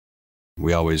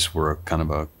We always were kind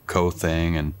of a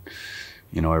co-thing, and,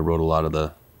 you know, I wrote a lot of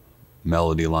the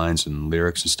melody lines and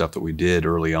lyrics and stuff that we did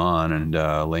early on, and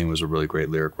Layne was a really great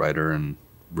lyric writer and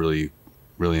really,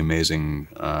 really amazing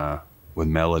with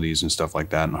melodies and stuff like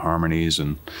that and harmonies,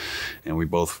 and we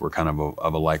both were kind of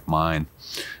a like mind.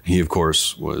 He, of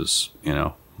course, was, you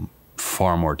know,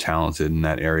 far more talented in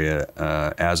that area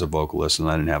as a vocalist, and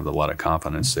I didn't have a lot of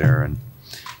confidence there. And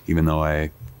even though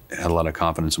I had a lot of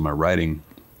confidence in my writing,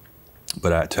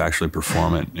 but to actually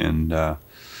perform it, and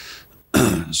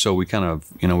so we kind of,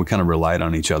 you know, we kind of relied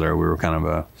on each other. We were kind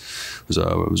of it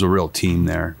was a real team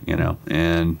there, you know,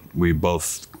 and we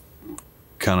both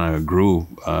kind of grew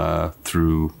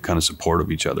through kind of support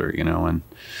of each other, you know,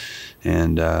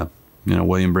 and you know,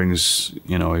 William brings,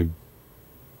 you know,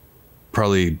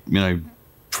 probably, you know,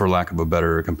 for lack of a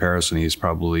better comparison, he's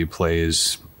probably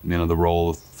plays, you know, the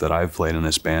role that I've played in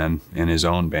this band in his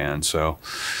own band. So,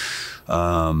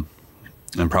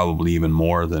 and probably even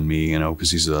more than me, you know,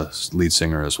 because he's a lead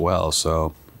singer as well.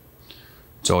 So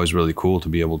it's always really cool to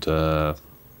be able to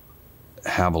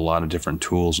have a lot of different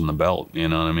tools in the belt, you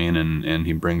know what I mean? And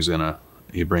he brings in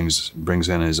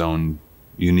in his own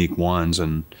unique ones,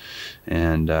 and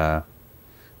you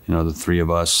know, the three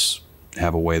of us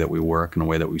have a way that we work and a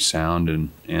way that we sound,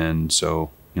 and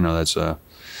so, you know, that's a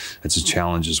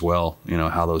challenge as well, you know,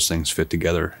 how those things fit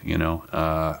together, you know,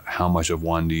 how much of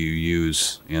one do you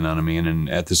use, you know what I mean? And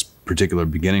at this particular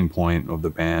beginning point of the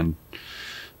band,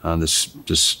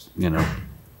 this you know,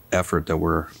 effort that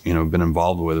we're, you know, been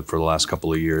involved with for the last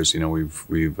couple of years, you know,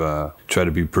 we've tried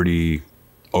to be pretty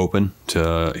open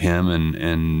to him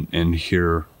and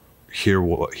hear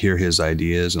his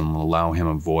ideas and allow him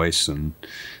a voice, and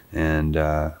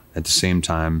at the same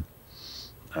time,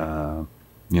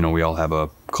 you know, we all have a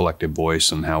collective voice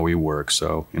in how we work.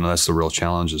 So, you know, that's the real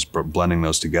challenge, is blending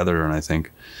those together. And I think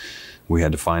we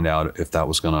had to find out if that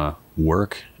was going to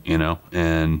work, you know,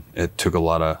 and it took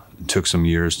some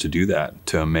years to do that,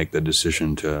 to make the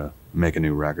decision to make a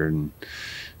new record. And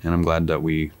I'm glad that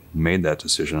we made that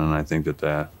decision. And I think that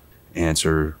the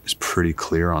answer is pretty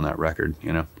clear on that record,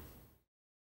 you know.